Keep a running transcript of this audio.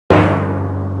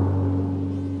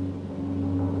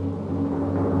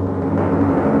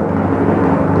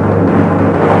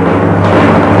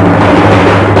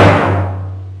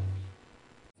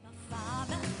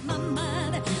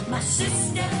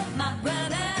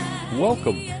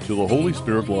Welcome to the Holy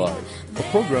Spirit Live, a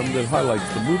program that highlights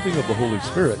the moving of the Holy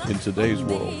Spirit in today's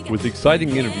world, with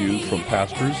exciting interviews from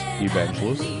pastors,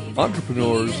 evangelists,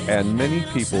 entrepreneurs, and many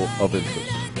people of interest.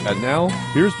 And now,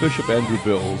 here's Bishop Andrew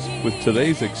Bills with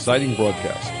today's exciting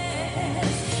broadcast.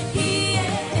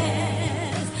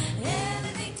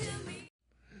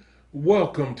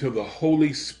 Welcome to the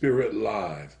Holy Spirit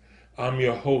Live. I'm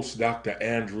your host, Dr.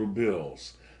 Andrew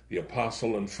Bills, the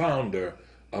apostle and founder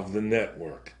of the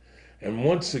network. And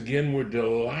once again, we're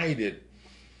delighted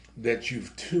that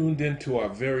you've tuned into our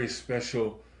very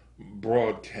special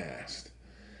broadcast.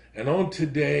 And on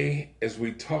today, as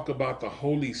we talk about the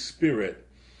Holy Spirit,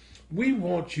 we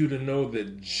want you to know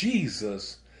that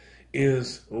Jesus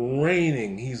is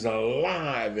reigning. He's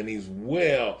alive and he's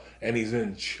well and he's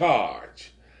in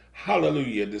charge.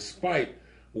 Hallelujah. Despite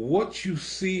what you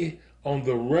see on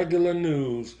the regular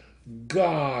news,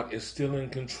 God is still in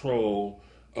control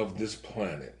of this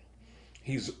planet.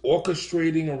 He's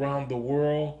orchestrating around the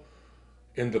world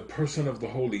in the person of the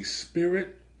Holy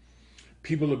Spirit.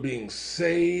 People are being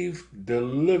saved,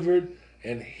 delivered,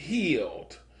 and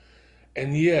healed.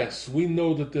 And yes, we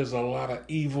know that there's a lot of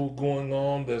evil going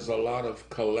on. There's a lot of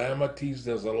calamities.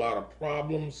 There's a lot of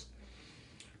problems.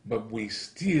 But we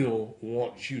still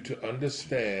want you to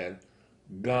understand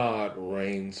God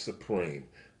reigns supreme.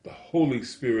 The Holy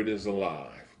Spirit is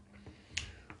alive.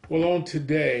 Well, on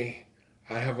today,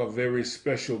 I have a very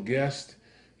special guest.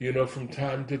 You know, from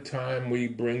time to time, we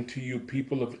bring to you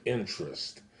people of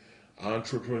interest,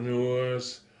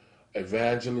 entrepreneurs,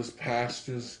 evangelists,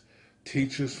 pastors,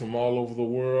 teachers from all over the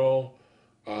world,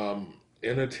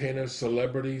 entertainers,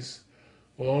 celebrities.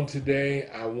 Well, on today,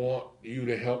 I want you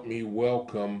to help me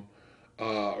welcome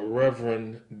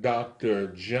Reverend Dr.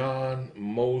 John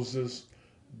Moses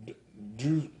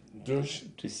Ducey.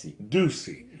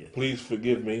 Yes. Please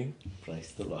forgive me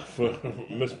Praise the Lord. for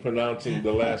mispronouncing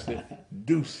the last name,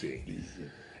 Ducey. Please, yes.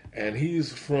 And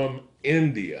he's from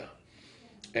India.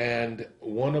 And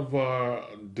one of our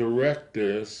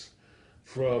directors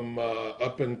from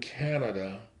up in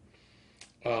Canada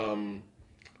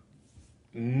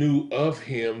knew of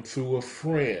him through a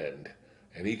friend.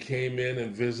 And he came in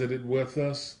and visited with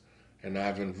us. And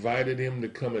I've invited him to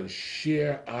come and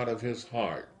share out of his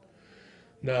heart.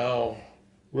 Now,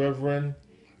 Reverend,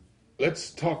 let's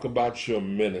talk about your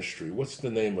ministry. What's the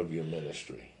name of your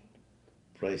ministry?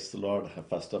 Praise the Lord.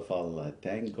 First of all, I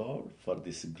thank God for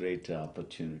this great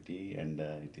opportunity, and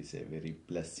it is a very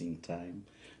blessing time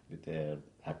with the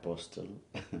apostle.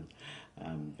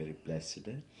 I'm very blessed.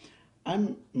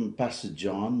 I'm Pastor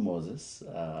John Moses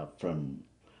from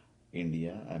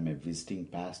India. I'm a visiting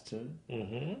pastor.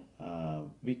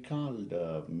 We call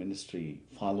the ministry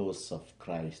Followers of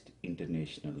Christ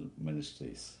International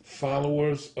Ministries.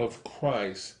 Followers of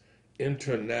Christ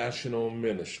International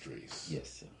Ministries.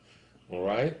 Yes, sir. All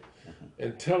right?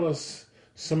 And tell us,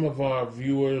 some of our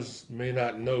viewers may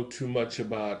not know too much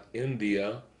about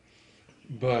India,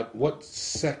 but what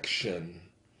section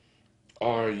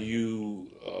are you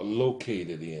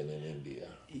located in India?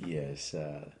 Yes,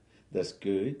 that's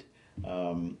good.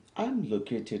 I'm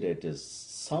located at the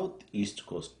southeast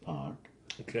coast part,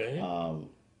 Okay.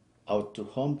 out to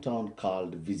hometown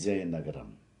called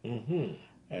Vijayanagaram.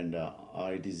 And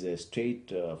it is a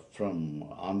state from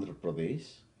Andhra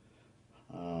Pradesh.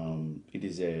 It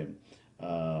is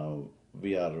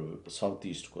we are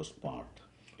southeast coast part.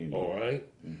 All right.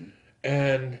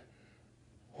 And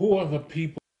who are the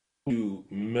people you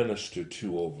minister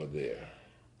to over there?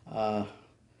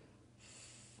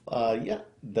 Yeah,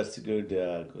 that's a good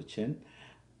question.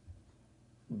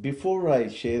 Before I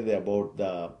share about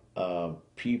the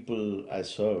people I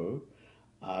serve,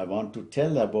 I want to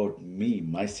tell about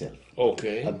myself.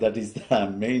 Okay. That is the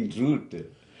main root.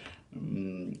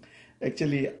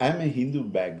 Actually, I'm a Hindu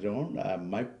background.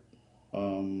 My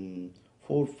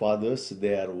forefathers,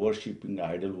 they are worshipping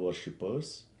idol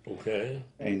worshippers. Okay.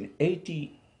 In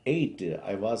 88,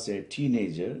 I was a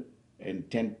teenager in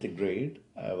 10th grade.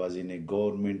 I was in a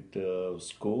government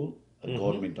school, a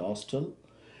government hostel.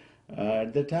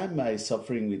 At the time, I was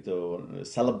suffering with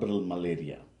cerebral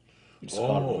malaria. It's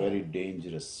called very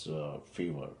dangerous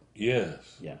fever.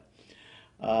 Yes. Yeah.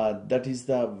 That is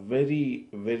the very,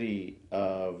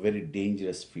 very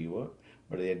dangerous fever.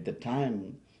 But at the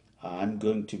time, I'm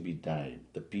going to be died.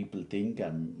 The people think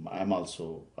I'm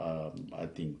also, I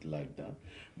think like that.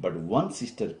 But one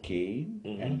sister came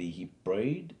and he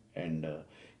prayed and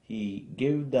he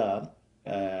gave the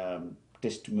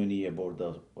testimony about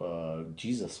the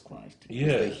Jesus Christ. He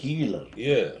was the healer.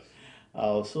 Yes.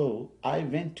 So I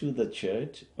went to the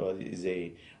church. It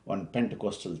is one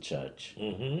Pentecostal church.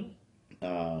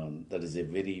 That is a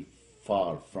very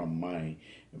far from my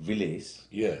village,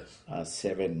 Yes.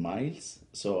 7 miles.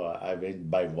 So I went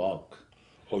by walk.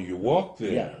 Oh, you walked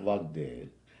there? Yeah, walk there.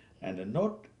 And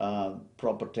not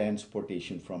proper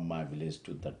transportation from my village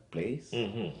to that place.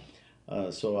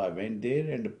 So I went there,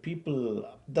 and people,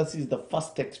 this is the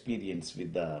first experience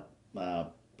with the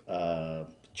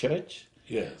church.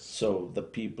 Yes. So the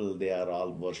people, they are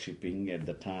all worshipping. At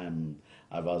the time,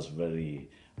 I was very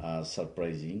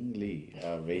surprisingly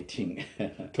waiting.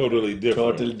 Totally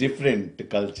different. Total different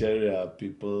culture,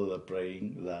 people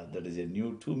praying. That is a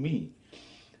new to me.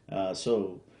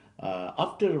 So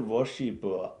after worship,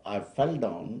 I fell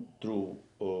down through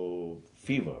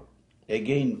fever.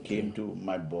 Again came to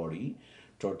my body.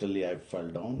 Totally, I fell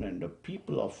down, and the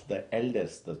people of the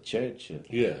elders, the church,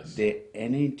 Yes. they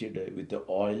anointed with the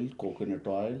oil, coconut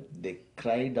oil. They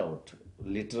cried out.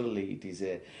 Literally, it is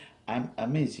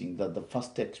amazing that the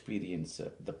first experience,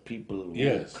 the people were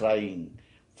Yes. crying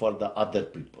for the other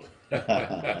people.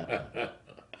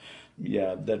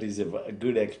 Yeah, that is a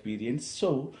good experience.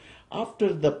 So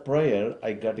after the prayer,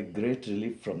 I got a great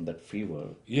relief from that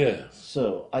fever. Yes.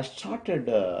 So I started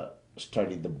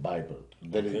study the Bible.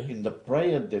 In the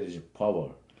prayer, there is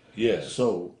power. Yes.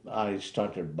 So I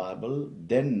started Bible.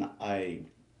 Then I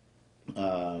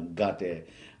got a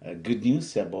good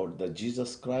news about the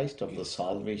Jesus Christ of the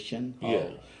salvation.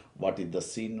 Yeah. What is the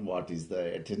sin? What is the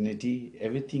eternity?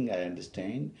 Everything I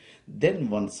understand. Then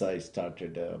once I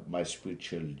started my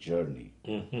spiritual journey.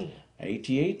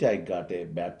 88, I got a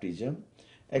baptism.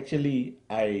 Actually,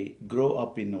 I grew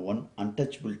up in one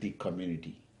untouchability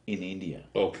community in India.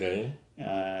 Okay.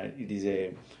 It is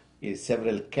a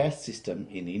several caste system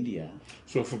in India.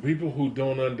 So for people who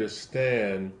don't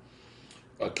understand,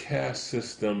 a caste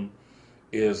system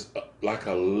is like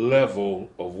a level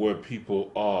of where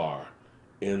people are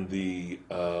in the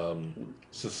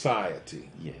society.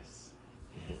 Yes.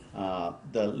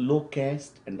 The low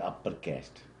caste and upper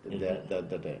caste.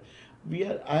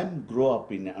 I grew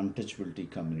up in an untouchability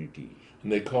community.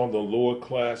 And they call the lower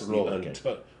class Lower the caste.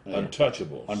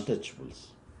 untouchables. Untouchables.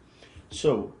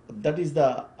 So that is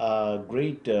the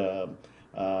great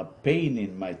pain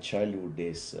in my childhood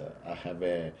days. I have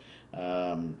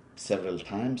several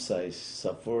times I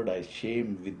suffered. I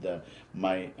shamed with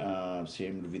my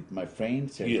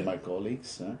friends and Yeah. my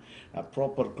colleagues.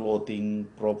 Proper clothing,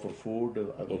 proper food.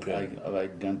 Okay. I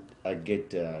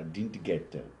didn't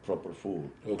get proper food.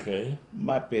 Okay.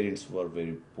 My parents were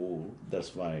very poor.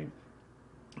 That's why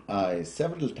I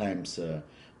several times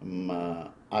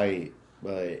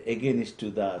against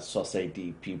to the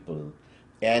society people,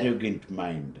 arrogant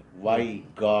mind. Why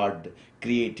God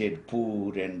created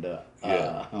poor and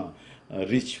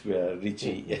rich,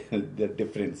 the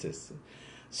differences.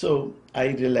 So I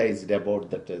realized about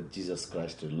that Jesus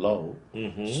Christ love.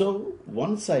 So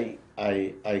once I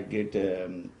get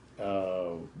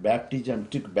baptism,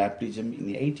 took baptism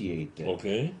in 88,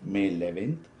 Okay. May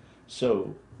 11th.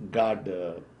 So God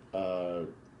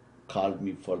called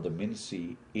me for the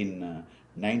ministry in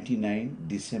 99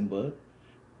 December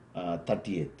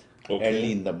 30th, Okay.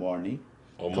 early in the morning.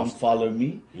 Almost. Come follow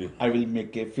me. Yeah. I will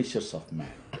make a fishers of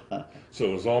man. So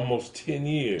it was almost 10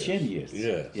 years. 10 years.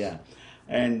 Yes. Yeah.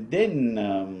 And then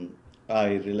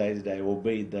I realized I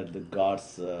obeyed the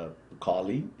God's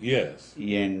calling. Yes.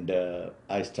 And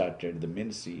I started the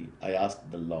ministry. I asked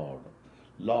the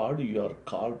Lord, you are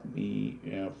called me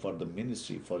for the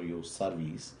ministry, for your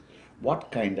service.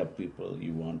 What kind of people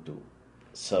you want to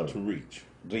serve? To reach.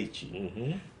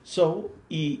 So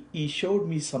he showed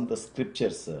me some of the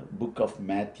scriptures, book of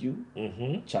Matthew,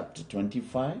 chapter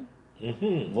 25,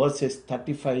 verses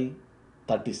 35,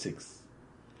 36.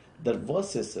 The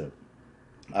verses,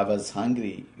 I was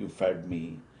hungry, you fed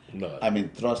me. No. I mean,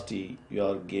 thirsty,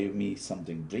 you gave me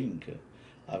something drink.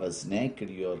 I was naked,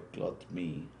 you clothed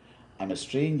me. I'm a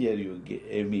stranger, you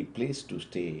gave me place to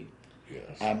stay.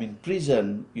 Yes. I'm in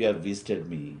prison, you have visited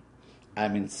me.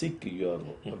 I'm in sick, you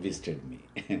have visited me.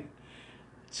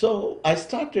 So I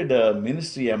started a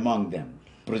ministry among them,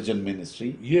 prison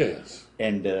ministry, Yes.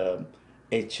 and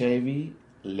HIV,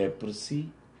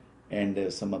 leprosy,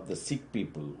 and some of the sick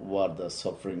people who are the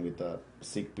suffering with the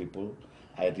sick people.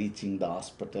 I reaching the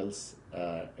hospitals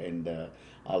and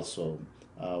also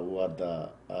who are the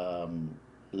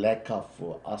lack of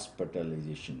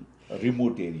hospitalization,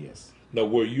 remote areas. Now,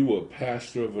 were you a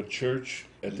pastor of a church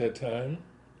at that time?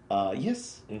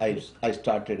 Yes, I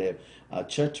started a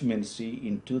church ministry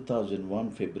in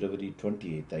 2001, February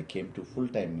 28th. I came to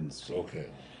full-time ministry. Okay.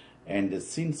 And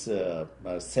since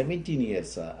 17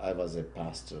 years, I was a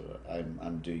pastor.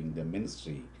 I'm doing the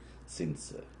ministry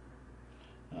since.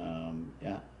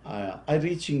 I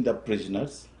reaching the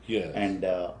prisoners. Yes. and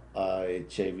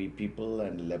HIV people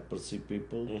and leprosy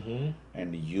people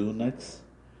and eunuchs,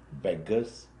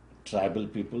 beggars, tribal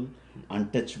people,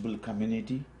 untouchable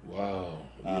community. Wow.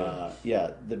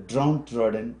 Yeah, the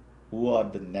downtrodden who are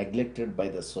the neglected by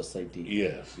the society.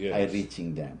 Yes. Yes. I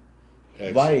reaching them.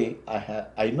 Excellent. Why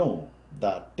I know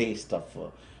the taste of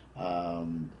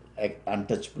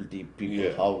untouchability people,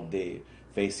 Yeah. how they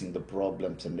facing the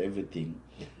problems and everything.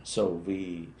 So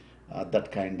we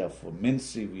that kind of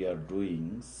ministry we are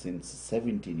doing since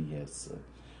 17 years.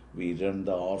 We run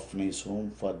the orphanage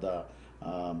home for the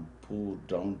poor,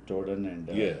 downtrodden, and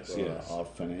Yes, yes.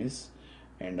 orphanage,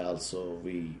 and also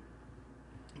we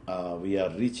are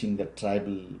reaching the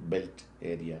tribal belt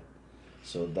area.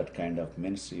 So that kind of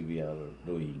ministry we are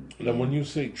doing. Now, when you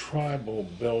say tribal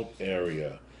belt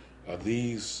area, are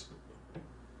these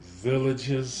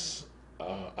villages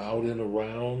out and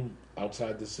around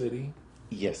outside the city?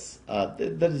 Yes,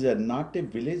 there is not a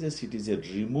village, it is a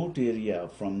remote area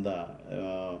from the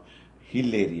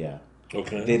hill area.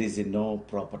 Okay. There is no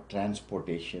proper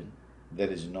transportation, there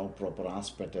is no proper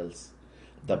hospitals.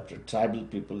 The tribal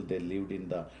people, they lived in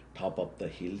the top of the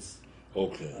hills.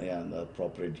 Okay. Yeah, the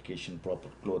proper education, proper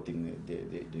clothing,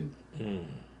 they did.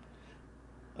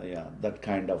 Yeah, that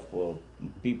kind of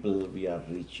people we are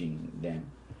reaching them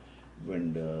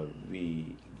when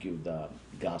we give the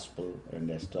gospel and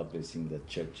establishing the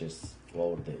churches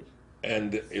over there.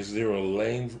 And is there a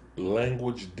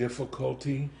language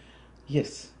difficulty?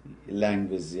 Yes,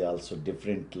 language also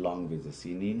different languages.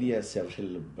 In India,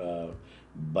 several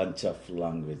bunch of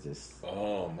languages.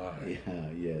 Oh my.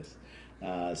 Yeah, yes.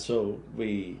 So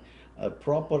we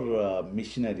proper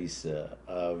missionaries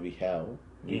we have.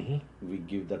 We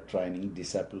give the training,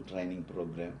 disciple training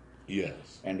program,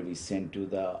 Yes. and we send to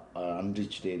the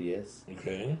unreached areas.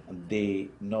 Okay. They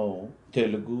know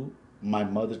Telugu. My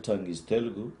mother tongue is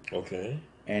Telugu, Okay.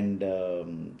 and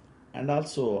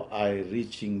also I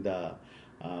reaching the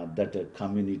that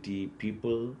community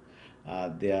people.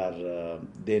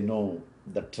 They know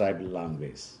the tribal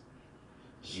language.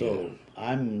 So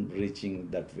I'm reaching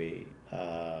that way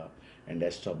and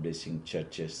establishing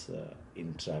churches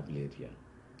in tribal area.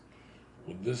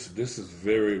 Well, this is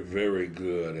very, very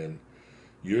good, and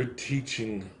you're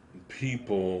teaching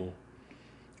people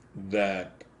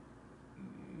that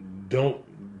don't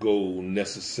go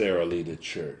necessarily to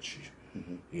church.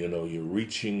 You know, you're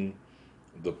reaching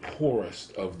the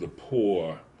poorest of the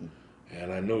poor,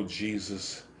 and I know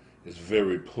Jesus is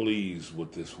very pleased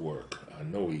with this work. I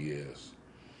know he is.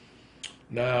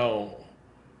 Now,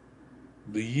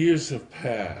 the years have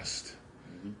passed.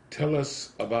 Tell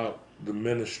us about the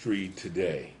ministry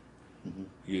today.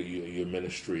 Your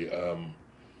ministry.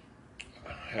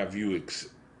 Have you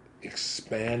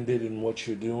expanded in what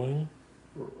you're doing?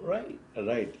 Right,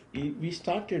 right. We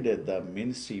started at the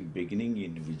ministry beginning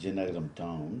in Vijayanagaram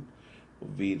town.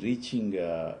 We reaching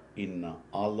in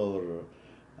all over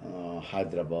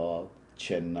Hyderabad,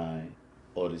 Chennai,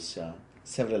 Orissa,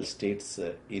 several states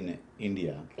in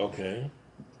India, Okay.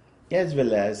 as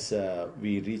well as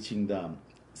we reaching the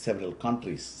several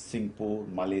countries, Singapore,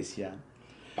 Malaysia,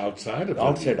 Outside of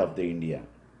outside India? of the India.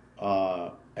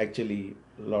 Actually,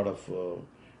 a lot of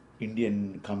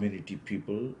Indian community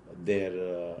people,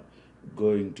 they're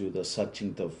going to the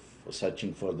searching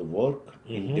for the work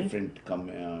in different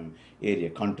area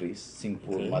countries,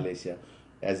 Singapore, Okay. Malaysia,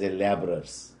 as a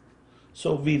laborers.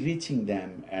 So we reaching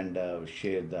them and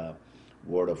share the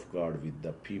word of God with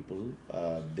the people.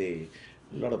 A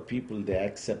lot of people, they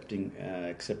accepting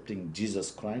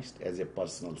Jesus Christ as a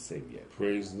personal savior.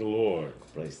 Praise the Lord.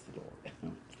 Praise the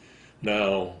Lord.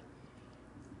 Now,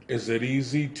 is it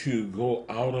easy to go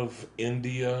out of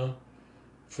India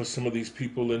for some of these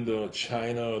people into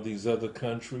China or these other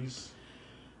countries?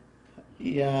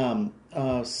 Yeah,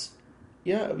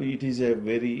 yeah. It is a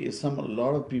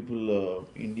lot of people,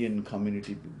 Indian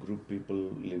community group people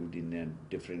lived in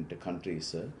different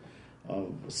countries.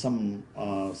 Some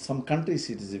countries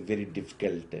it is very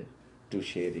difficult to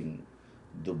sharing.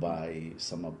 Dubai,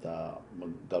 some of the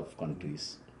Gulf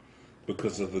countries,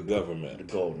 Because of the government.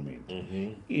 government.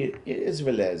 As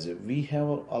well as we have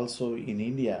also in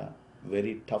India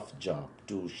very tough job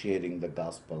to sharing the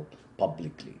gospel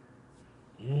publicly.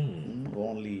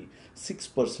 Only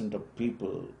 6% of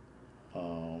people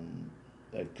are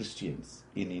Christians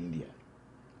in India.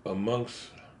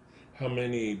 Amongst how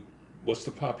many, what's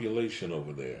the population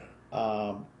over there?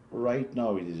 Right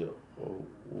now it is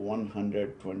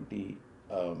 120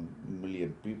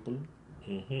 million people,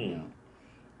 yeah,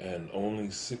 And only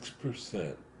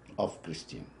 6%. of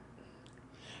Christian.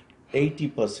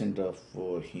 80% of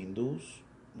Hindus,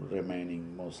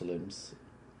 remaining Muslims,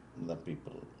 the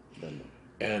people.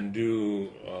 And do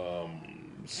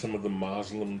some of the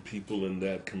Muslim people in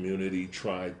that community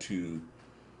try to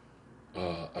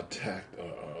attack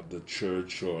the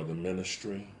church or the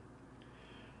ministry?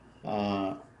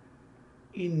 Uh,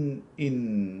 in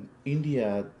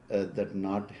India, that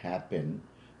not happen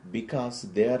because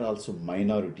they are also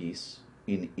minorities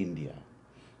in India.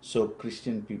 So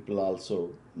Christian people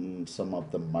also some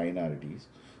of the minorities.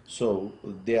 So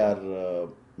they are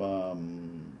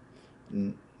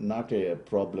not a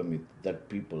problem with that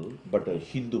people, but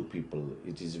Hindu people.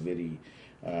 It is very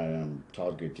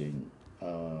targeting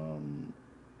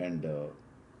and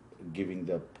giving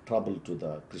the trouble to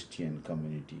the Christian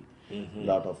community.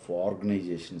 Lot of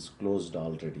organizations closed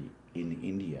already in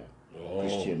India,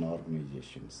 Christian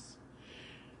organizations.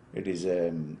 It is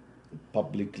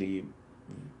publicly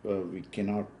we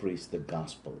cannot preach the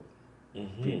gospel.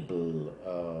 People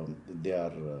they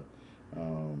are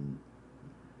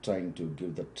trying to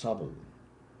give the trouble,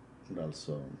 and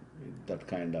also that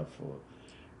kind of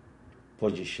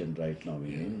position right now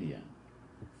in India.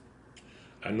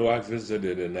 I know I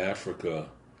visited in Africa,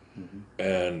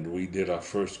 and we did our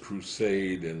first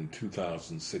crusade in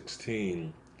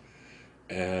 2016.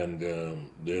 And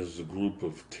there's a group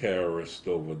of terrorists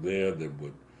over there that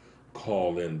would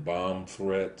call in bomb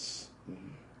threats.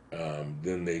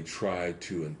 Then they tried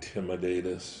to intimidate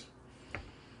us.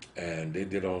 And they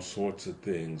did all sorts of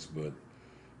things, but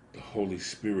the Holy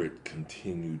Spirit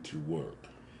continued to work.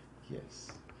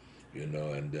 Yes. You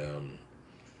know, and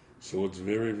so it's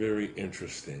very, very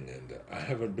interesting. And I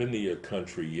haven't been to your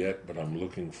country yet, but I'm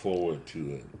looking forward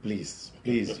to it. Please.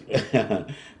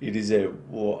 It is a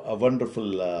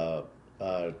wonderful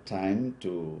time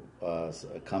to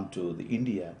come to the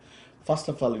India. First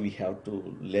of all, we have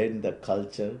to learn the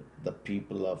culture, the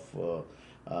people of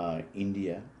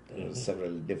India,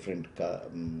 several different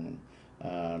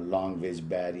language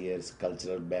barriers,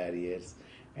 cultural barriers,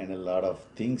 and a lot of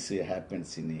things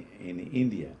happens in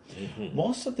India.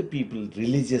 Most of the people,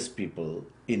 religious people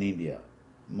in India,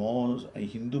 most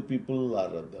Hindu people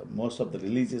or most of the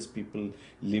religious people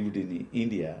lived in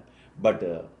India, but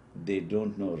they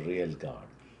don't know real God.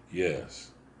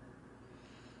 Yes.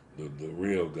 The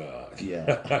real God.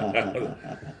 Yeah.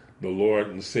 The Lord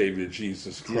and Savior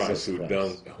Jesus Christ, Jesus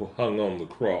Christ. who hung on the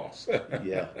cross.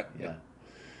 Yeah.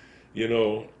 You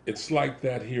know, it's like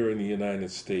that here in the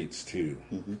United States too.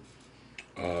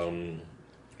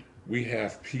 We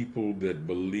have people that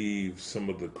believe some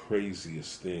of the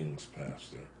craziest things,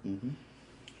 Pastor.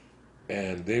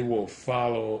 And they will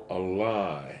follow a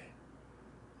lie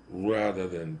rather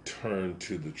than turn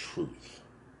to the truth.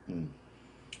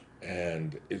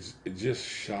 And it's just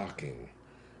shocking,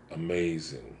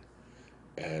 amazing.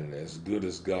 And as good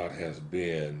as God has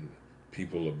been,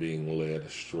 people are being led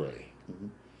astray.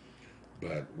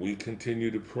 But we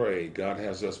continue to pray. God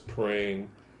has us praying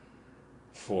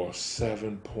for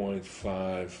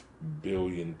 7.5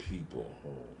 billion people.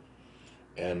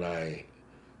 And I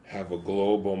have a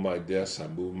globe on my desk. I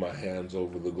move my hands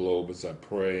over the globe as I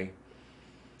pray.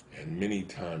 And many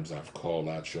times I've called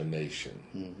out your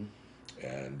nation.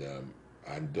 And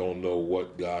I don't know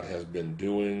what God has been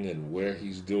doing and where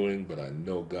he's doing, but I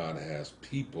know God has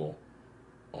people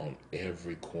on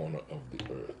every corner of the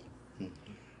earth.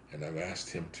 And I've asked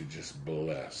him to just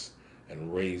bless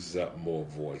and raise up more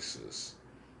voices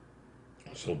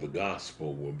so the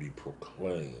gospel will be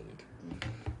proclaimed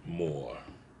more.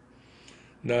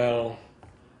 Now,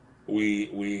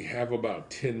 we have about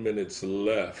 10 minutes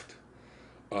left.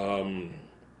 Do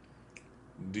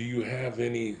you have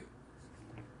any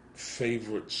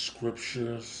favorite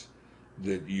scriptures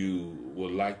that you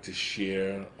would like to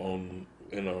share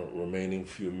in our remaining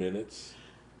few minutes?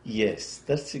 Yes,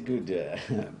 that's a good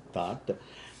thought.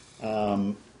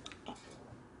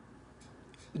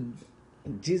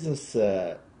 Jesus,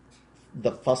 the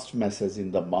first message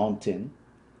in the mountain,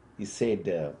 he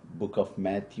said, book of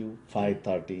Matthew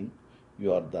 5:13,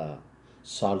 you are the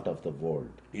salt of the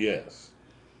world. Yes.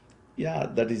 Yeah,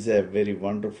 that is a very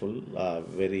wonderful,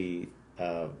 very,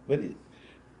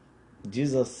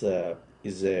 Jesus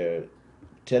is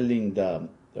telling the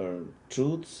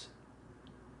truths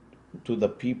to the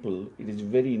people. It is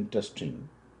very interesting.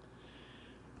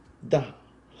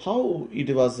 How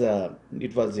it was a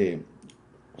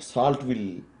salt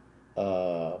will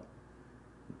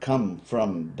come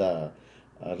from the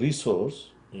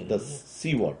resource, the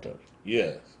seawater.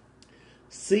 Yes.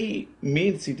 Sea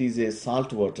means it is a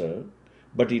salt water,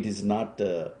 but it is not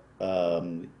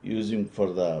using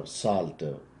for the salt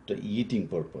to eating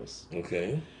purpose.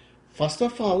 Okay. First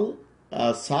of all,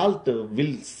 salt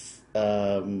will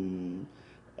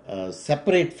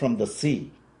separate from the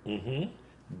sea.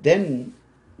 Then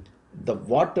the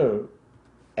water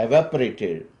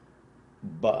evaporated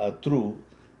through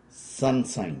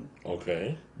sunshine.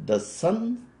 Okay. The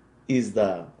sun is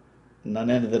the none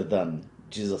other than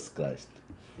Jesus Christ.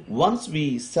 Once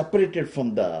we separated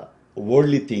from the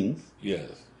worldly things,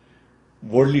 Yes.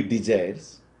 worldly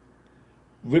desires,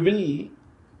 we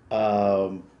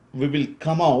will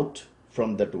come out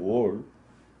from that world.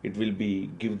 It will be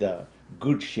give the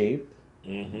good shape,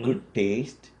 good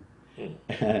taste,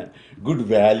 good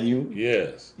value.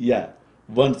 Yes. Yeah,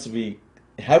 once we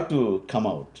have to come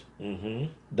out.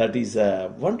 That is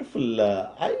a wonderful.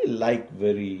 I like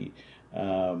very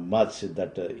much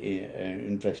that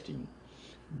interesting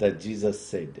that Jesus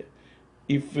said,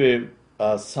 if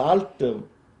salt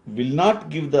will not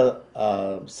give the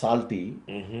salty,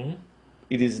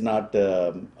 it is not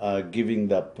giving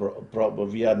the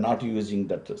we are not using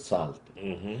that salt.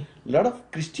 A lot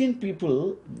of Christian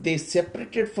people, they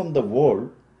separated from the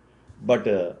world, but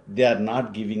they are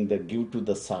not giving the give to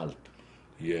the salt.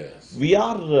 Yes. We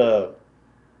are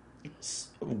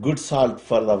good salt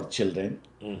for our children,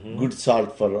 good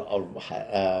salt for our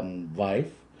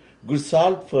wife, good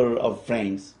salt for our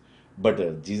friends,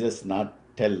 but Jesus not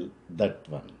tell that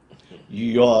one.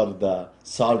 You are the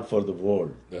salt for the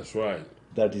world. That's right.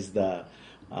 That is the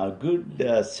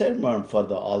good sermon for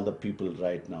all the people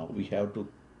right now. We have to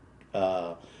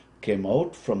came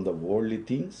out from the worldly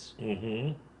things,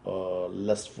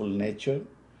 lustful nature,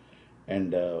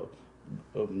 and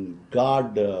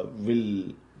God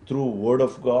will, through Word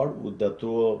of God, with the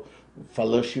through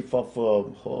fellowship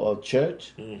of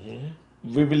church,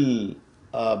 we will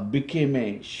become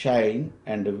a shine,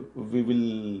 and we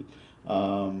will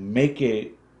make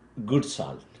a good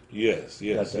salt. Yes.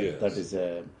 Yes. That, Yes. that is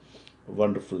a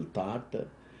wonderful thought.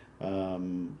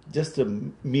 Just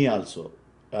me also.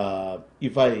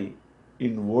 If I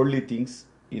in worldly things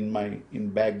in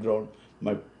background,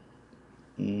 my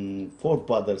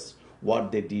forefathers,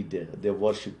 what they did, the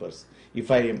worshippers. If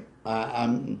I'm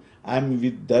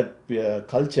with that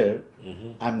culture,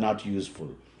 I'm not useful.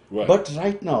 Right. But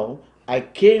right now, I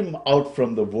came out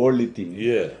from the worldly thing.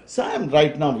 Yeah. So I'm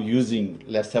right now using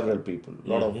several people, a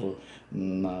lot of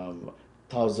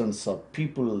thousands of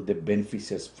people, they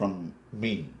benefits from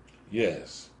me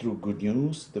Yes. through good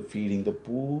news, the feeding the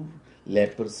poor,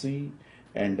 leprosy,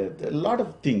 and a lot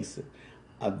of things.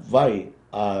 Why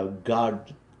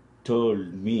God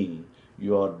told me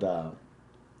you are the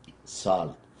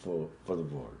salt for the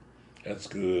world. That's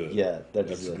good. Yeah,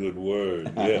 That's a good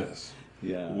word. Yes.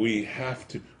 Yeah.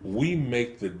 We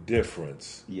make the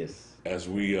difference Yes. as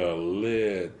we are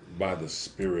led by the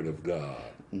Spirit of God.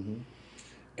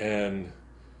 And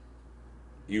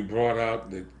you brought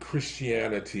out that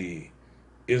Christianity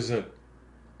isn't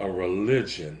a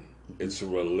religion, it's a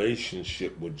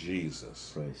relationship with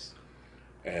Jesus. Praise.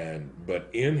 But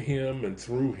in him and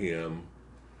through him,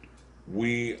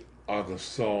 we are the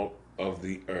salt of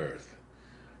the earth.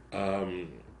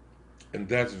 And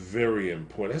that's very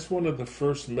important. That's one of the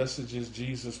first messages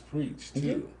Jesus preached,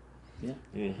 too. Yeah.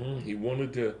 He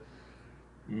wanted to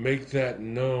make that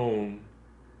known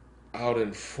out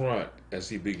in front as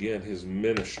he began his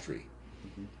ministry.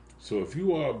 So if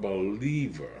you are a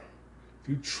believer, if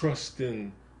you trust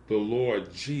in the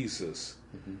Lord Jesus,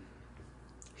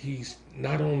 he's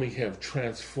not only have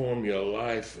transformed your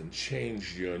life and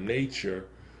changed your nature,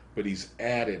 but he's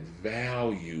added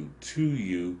value to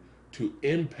you to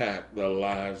impact the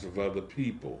lives of other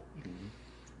people.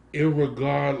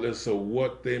 Irregardless of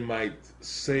what they might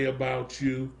say about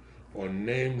you or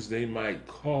names they might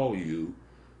call you,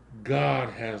 God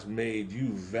has made you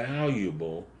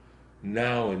valuable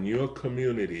now in your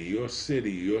community, your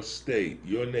city, your state,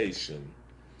 your nation,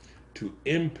 to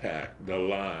impact the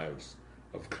lives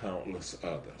of countless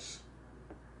others.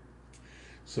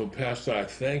 So, Pastor, I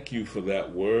thank you for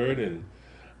that word, and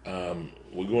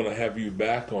we're going to have you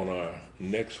back on our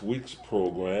next week's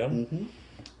program,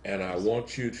 and I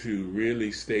want you to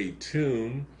really stay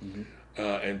tuned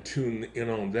and tune in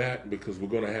on that, because we're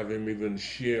going to have him even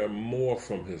share more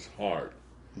from his heart.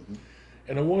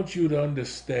 And I want you to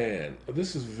understand,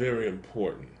 this is very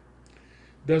important.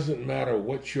 Doesn't matter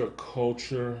what your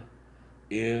culture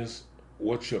is,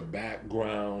 what your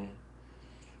background,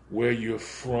 where you're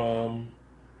from,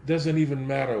 doesn't even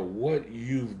matter what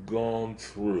you've gone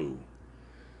through.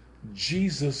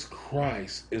 Jesus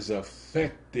Christ is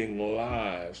affecting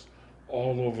lives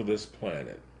all over this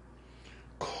planet,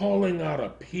 calling out a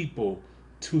people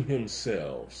to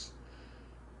himself,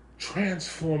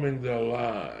 transforming their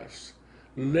lives,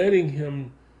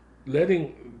 letting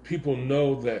people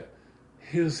know that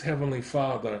his Heavenly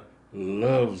Father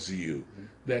loves you,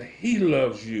 that he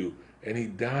loves you, and he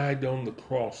died on the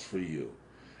cross for you.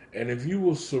 And if you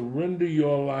will surrender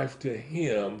your life to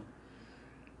Him,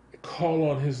 call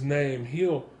on His name,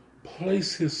 He'll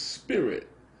place His Spirit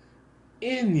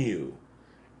in you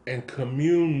and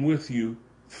commune with you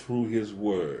through His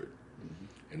Word.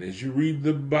 And as you read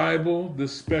the Bible,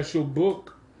 this special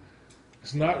book,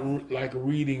 it's not like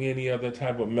reading any other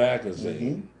type of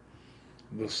magazine.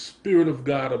 The Spirit of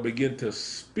God will begin to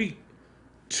speak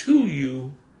to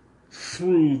you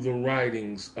through the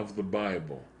writings of the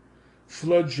Bible.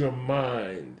 Flood your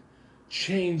mind,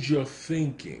 change your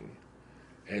thinking,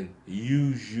 and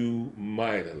use you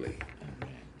mightily.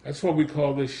 That's why we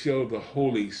call this show the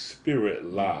Holy Spirit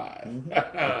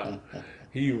Live.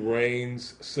 He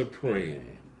reigns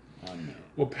supreme. Amen.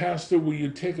 Well, Pastor, will you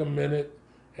take a minute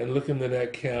and look into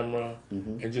that camera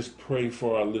and just pray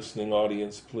for our listening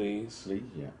audience, please? Please,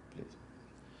 yeah, please.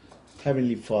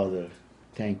 Heavenly Father,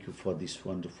 thank you for this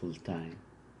wonderful time.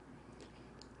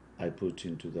 I put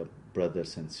into the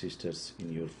brothers and sisters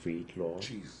in your feet, Lord.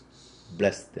 Jesus.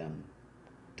 Bless them,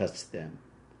 touch them,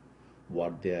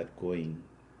 what they are going,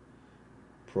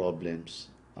 problems,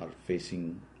 are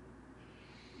facing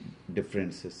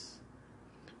differences.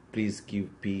 Please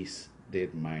give peace their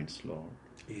minds, Lord.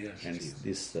 Yes, And Jesus.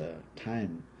 this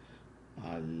time,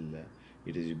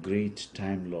 it is a great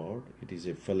time, Lord. It is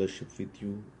a fellowship with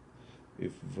you.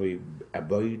 If we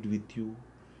abide with you,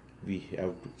 we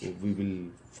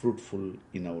will fruitful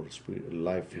in our spirit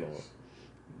life, Yes. Lord.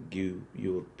 Give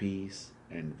your peace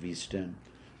and wisdom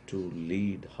to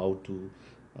lead how to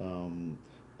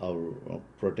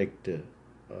protect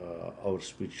our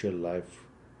spiritual life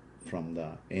from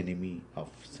the enemy of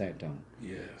Satan.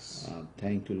 Yes.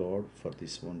 Thank you, Lord, for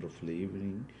this wonderful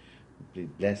evening. Please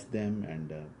bless them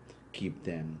and keep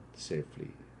them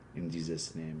safely. In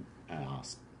Jesus' name I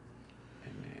ask.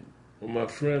 Amen. Well, my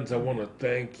friends, I want to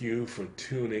thank you for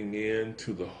tuning in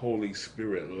to the Holy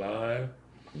Spirit Live.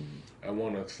 I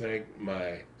want to thank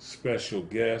my special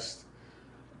guest,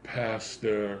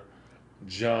 Pastor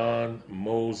John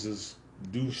Moses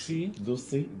Ducey.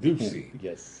 Ducey.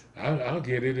 Yes. I'll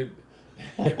get it.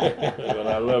 But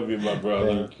I love you, my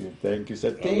brother. Thank you,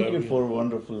 sir. Thank you for a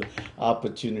wonderful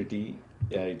opportunity.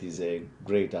 It is a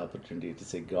great opportunity. It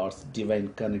is a God's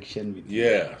divine connection with you.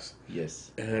 Yes.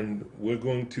 Yes. And we're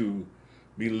going to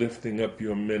be lifting up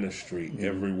your ministry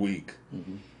every week.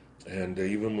 And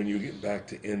even when you get back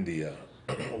to India,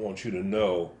 I want you to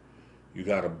know you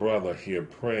got a brother here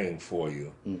praying for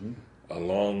you,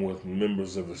 along with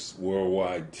members of his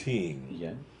worldwide team.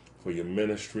 Yeah. For your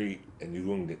ministry, and you're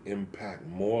going to impact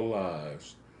more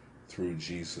lives through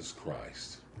Jesus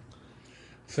Christ.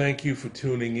 Thank you for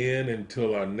tuning in.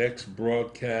 Until our next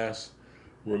broadcast,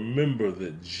 remember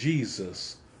that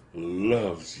Jesus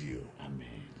loves you.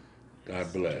 Amen.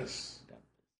 God bless.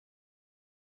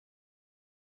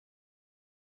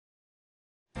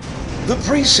 The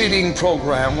preceding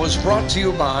program was brought to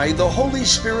you by the Holy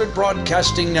Spirit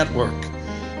Broadcasting Network,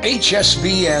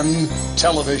 HSBN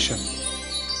Television.